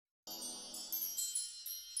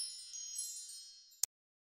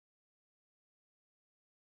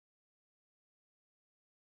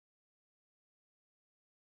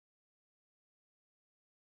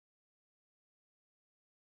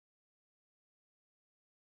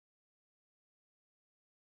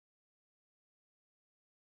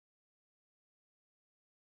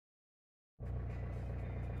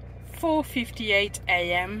4:58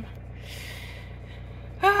 a.m.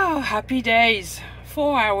 Oh, happy days.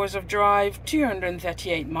 4 hours of drive,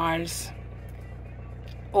 238 miles.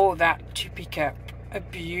 All that to pick up a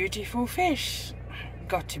beautiful fish.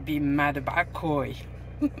 Got to be mad about koi.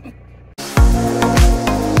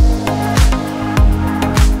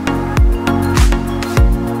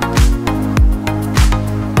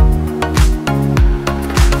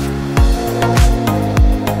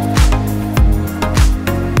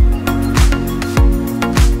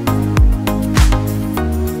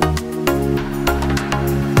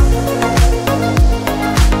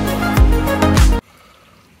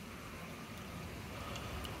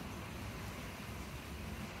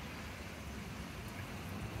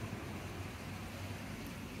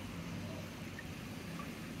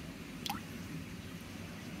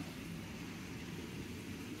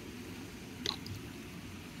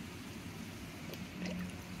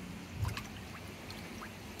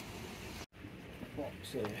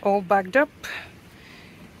 All bagged up,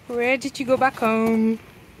 ready to go back home.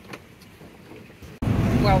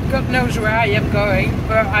 Well, God knows where I am going,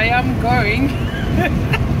 but I am going.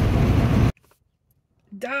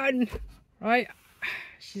 Done. Right,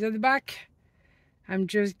 she's at the back. I'm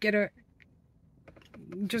just gonna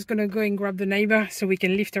go and grab the neighbor so we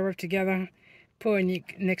can lift her up together, put her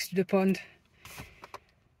next to the pond.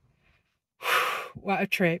 What a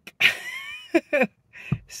trip.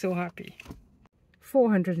 So happy.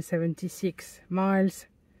 476 miles,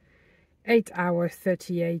 8 hours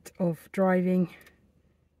 38 of driving,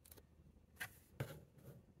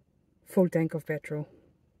 full tank of petrol.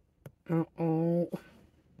 So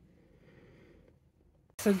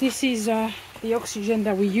this is the oxygen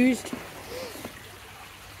that we used,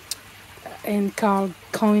 and Karl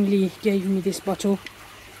kindly gave me this bottle.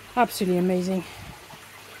 Absolutely amazing.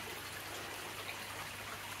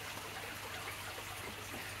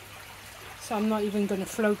 So I'm not even going to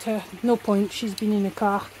float her. No point, she's been in the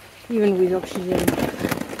car, even with oxygen,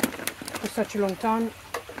 for such a long time.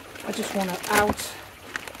 I just want her out.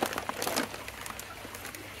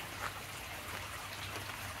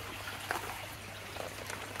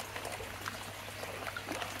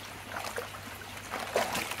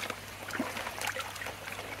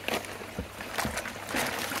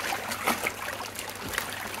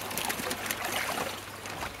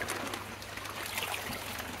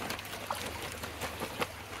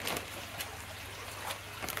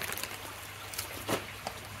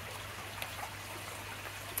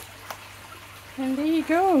 And there you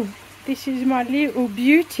go. This is my little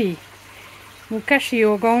beauty, Mukashi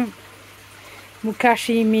Ogon.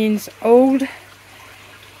 Mukashi means old.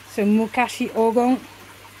 So Mukashi Ogon.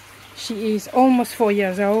 She is almost 4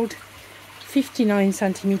 years old, 59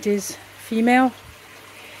 centimeters, female.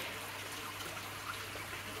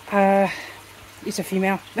 It's a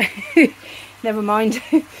female. Never mind.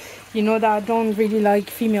 You know that I don't really like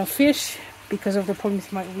female fish because of the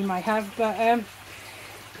problems we might have, but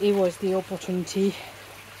it was the opportunity.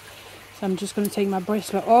 So I'm just going to take my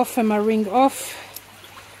bracelet off and my ring off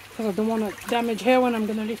because I don't want to damage her when I'm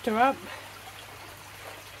going to lift her up.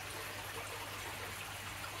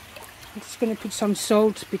 I'm just going to put some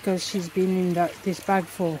salt because she's been in this bag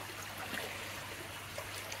for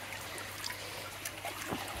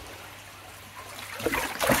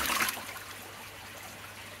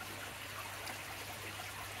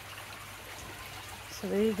so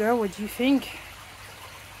there you go. What do you think?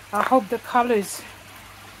 I hope the colors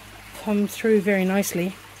come through very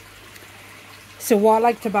nicely. So what I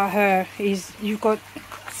liked about her is you've got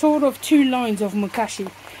sort of two lines of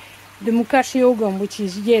Mukashi. The Mukashi Ogon, which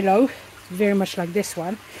is yellow, very much like this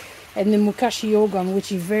one, and the Mukashi Ogon,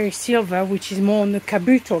 which is very silver, which is more on the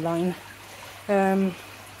Kabuto line.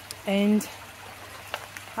 And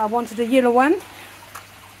I wanted the yellow one.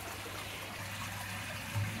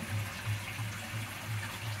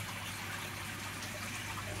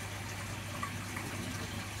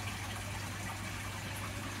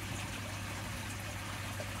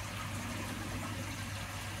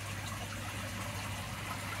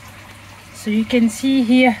 So you can see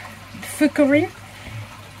here fukurin,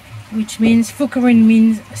 which means fukurin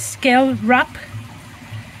means scale wrap.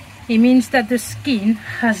 It means that the skin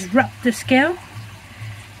has wrapped the scale.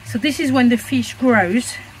 So this is when the fish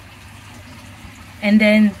grows and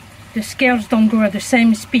then the scales don't grow at the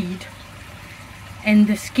same speed and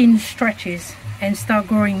the skin stretches and start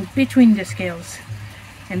growing between the scales,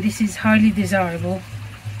 and this is highly desirable.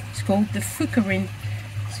 It's called the fukurin.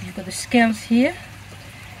 So you've got the scales here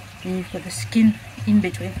and you've got the skin in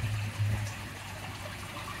between.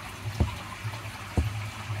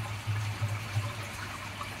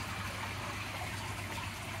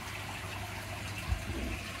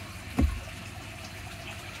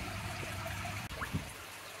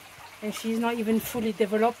 and she's not even fully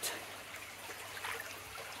developed.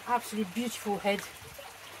 Absolutely beautiful head,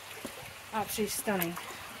 absolutely stunning.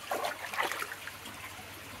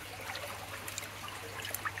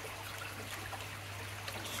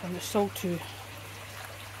 Just want the salt to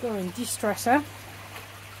go and de-stress her.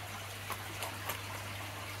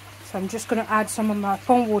 So I'm just going to add some of my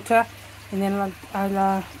pond water, and then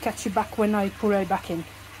I'll catch you back when I pull her back in.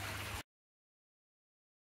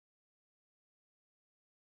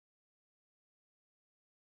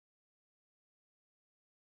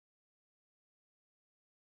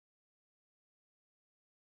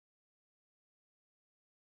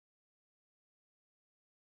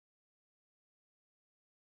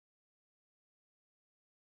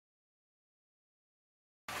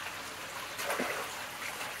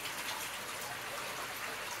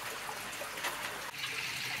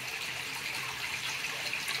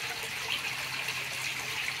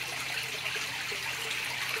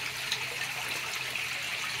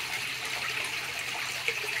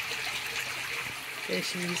 There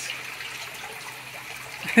she is.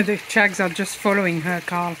 The chags are just following her,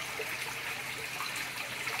 Karl.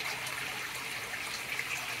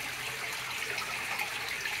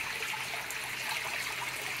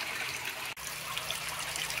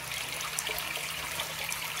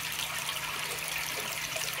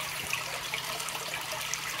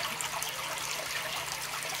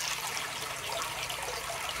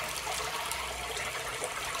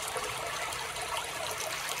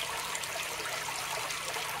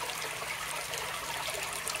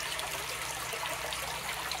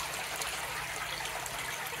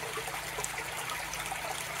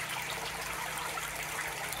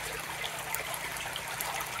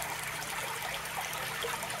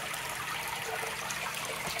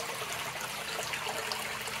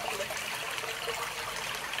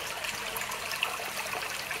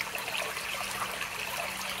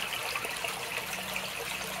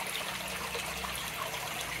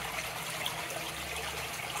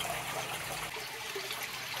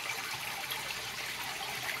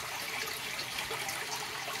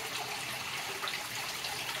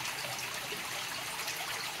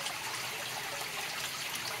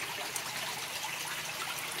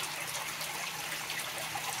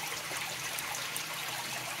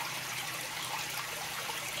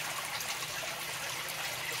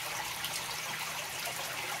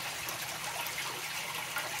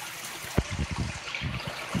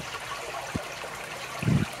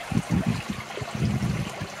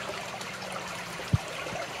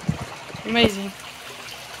 Amazing.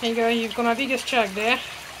 There you go, you've got my biggest chag there,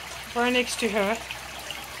 right next to her.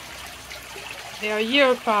 They are a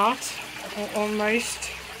year apart, or almost.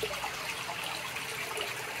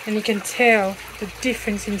 And you can tell the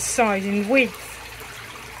difference in size, in width.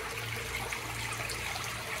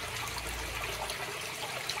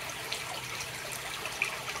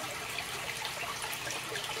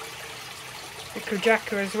 The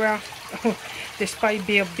Kujaka as well. Despite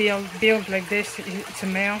being built like this, it's a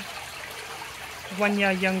male. 1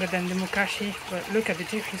 year younger than the Mukashi, but look at the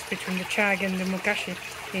difference between the Chag and the Mukashi.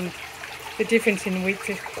 The difference in width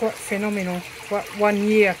is quite phenomenal. What 1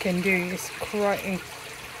 year can do is quite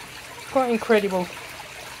incredible.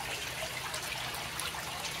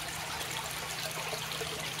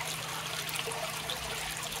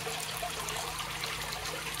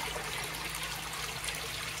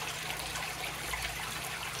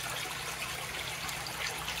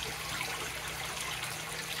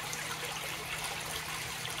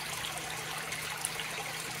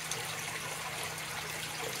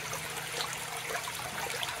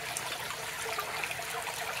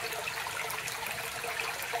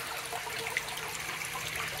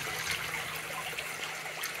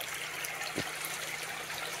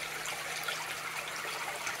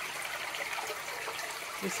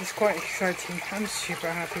 This is quite exciting. I'm super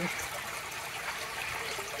happy.